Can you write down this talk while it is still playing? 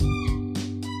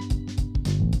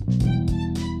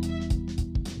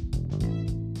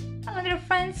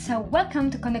friends, welcome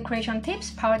to Content Creation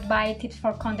Tips powered by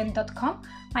tipsforcontent.com.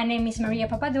 My name is Maria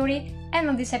Papadouri, and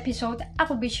on this episode I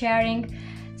will be sharing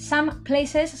some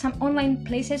online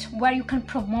places where you can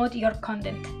promote your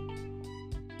content.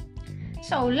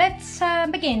 So let's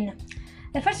begin.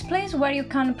 The first place where you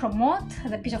can promote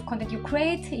the piece of content you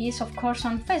create is of course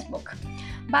on Facebook.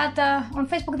 But on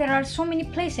Facebook there are so many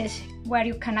places where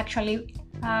you can actually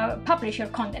publish your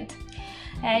content.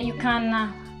 You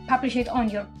can publish it on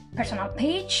your personal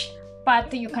page,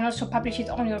 but you can also publish it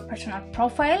on your personal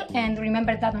profile, and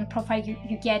remember that on profile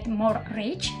you get more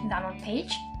reach than on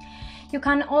page. You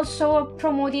can also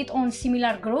promote it on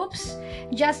similar groups.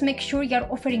 Just make sure you're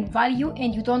offering value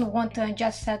and you don't want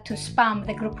just to spam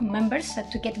the group members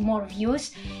to get more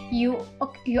views. You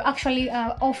actually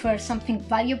offer something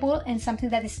valuable and something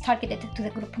that is targeted to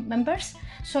the group members.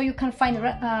 So you can find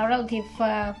relative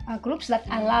groups that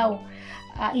allow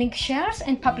link shares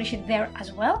and publish it there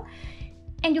as well.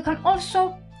 And you can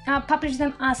also publish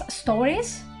them as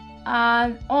stories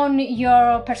on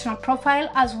your personal profile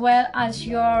as well as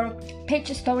your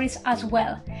page stories as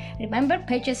well. Remember,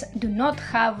 pages do not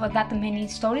have that many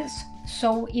stories,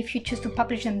 so if you choose to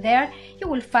publish them there, you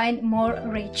will find more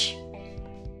reach.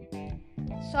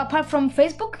 So apart from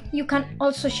Facebook, you can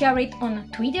also share it on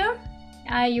Twitter.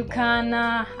 You can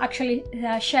actually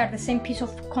share the same piece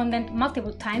of content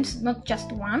multiple times, not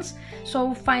just once.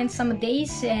 So find some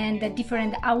days and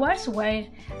different hours where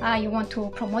you want to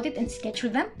promote it and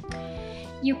schedule them.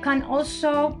 You can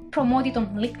also promote it on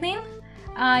LinkedIn.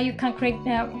 You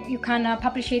can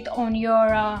publish it on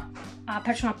your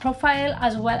personal profile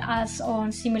as well as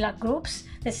on similar groups.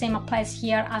 The same applies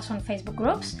here as on Facebook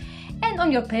groups, and on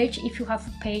your page if you have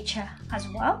a page as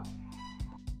well.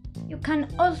 You can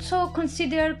also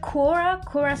consider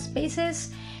Quora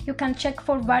Spaces. You can check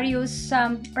for various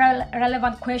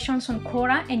relevant questions on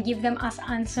Quora and give them as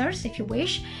answers if you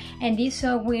wish, and this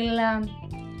will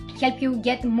help you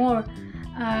get more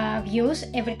views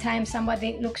every time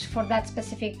somebody looks for that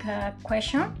specific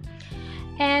question.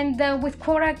 And with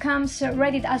Quora comes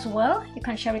Reddit as well. You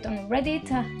can share it on Reddit.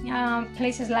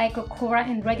 Places like Quora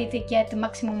and Reddit get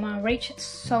maximum reach,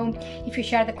 so if you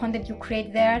share the content you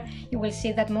create there, you will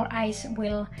see that more eyes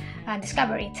will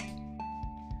discover it.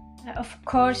 Of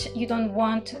course, you don't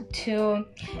want to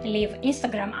leave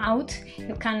Instagram out.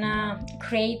 You can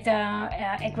create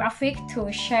a graphic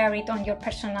to share it on your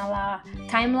personal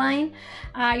timeline.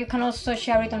 You can also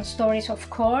share it on stories, of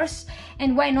course,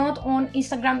 and why not on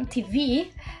Instagram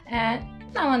TV?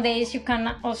 Nowadays you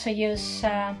can also use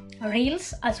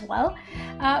Reels as well,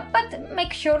 but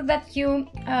make sure that you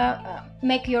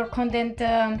make your content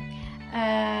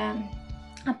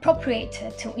appropriate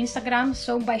to Instagram,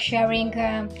 so by sharing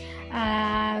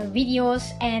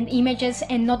videos and images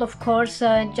and not of course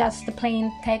just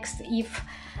plain text if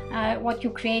what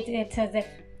you created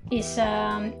is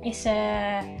a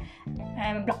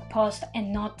blog post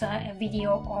and not a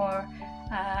video or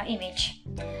image.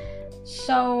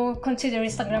 So consider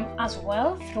Instagram as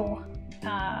well through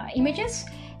images,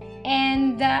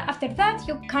 and after that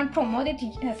you can promote it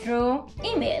through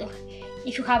email.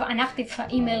 If you have an active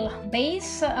email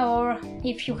base, or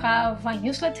if you have a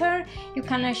newsletter, you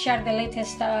can share the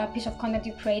latest piece of content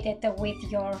you created with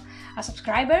your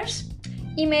subscribers.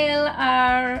 Email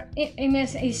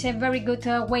is a very good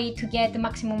way to get the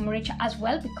maximum reach as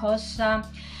well, because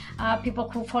people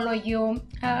who follow you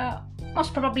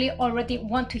most probably already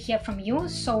want to hear from you.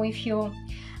 So if you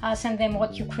send them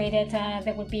what you created,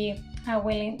 they will be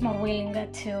more willing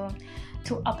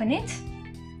to open it.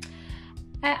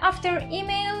 After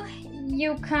email,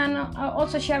 you can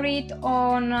also share it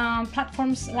on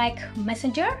platforms like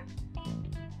Messenger,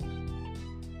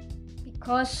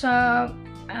 because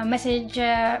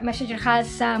Messenger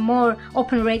has more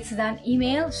open rates than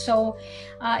email. So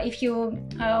if you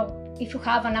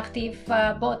have an active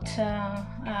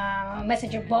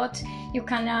Messenger bot, you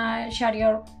can share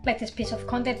your latest piece of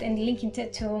content and link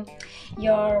it to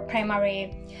your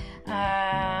primary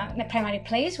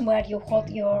place where you hold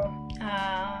your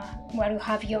where you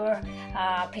have your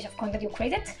piece of content you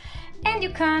created, and you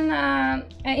can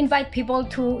invite people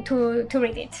to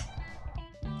read it.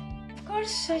 Of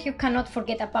course, you cannot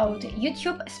forget about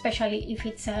YouTube, especially if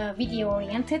it's video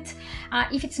oriented.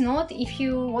 If it's not, if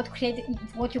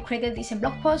what you created is a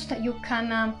blog post, you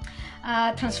can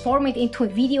transform it into a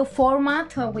video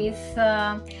format with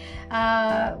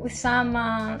some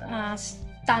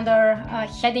standard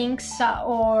headings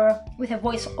or with a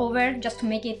voiceover, just to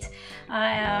make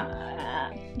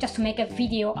a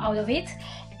video out of it.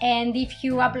 And if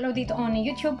you upload it on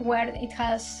YouTube, where it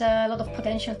has a lot of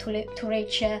potential to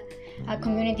reach a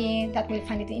community that will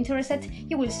find it interested,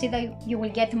 you will see that you will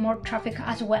get more traffic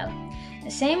as well.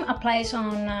 The same applies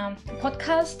on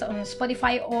podcast, on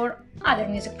Spotify, or other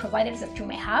music providers that you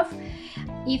may have.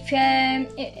 If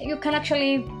you can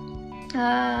actually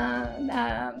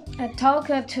talk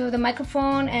to the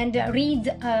microphone and read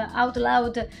out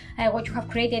loud what you have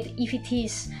created, if it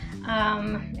is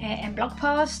a blog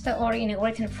post or in a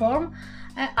written form.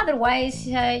 Otherwise,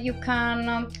 you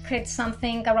can create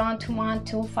something around 1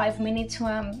 to 5 minutes,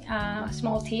 a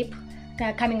small tip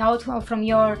coming out from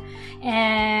your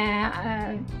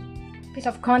piece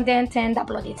of content, and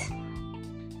upload it.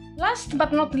 Last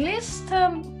but not least,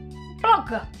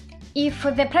 blog. If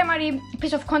the primary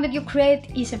piece of content you create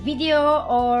is a video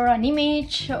or an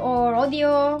image or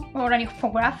audio or an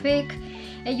infographic,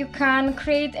 you can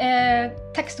create a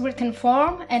text written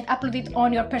form and upload it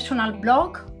on your personal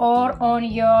blog or on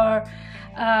your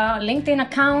LinkedIn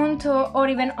account or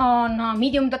even on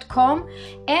medium.com,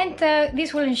 and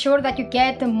this will ensure that you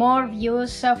get more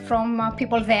views from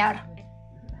people there.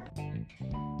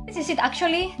 This is it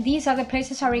actually. These are the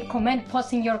places I recommend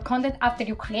posting your content after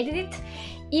you created it.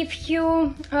 If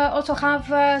you also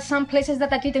have some places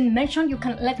that I didn't mention, you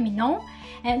can let me know.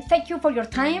 And thank you for your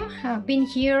time being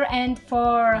here and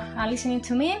for listening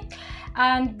to me.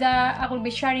 And I will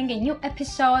be sharing a new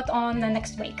episode on the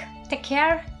next week. Take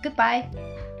care. Goodbye.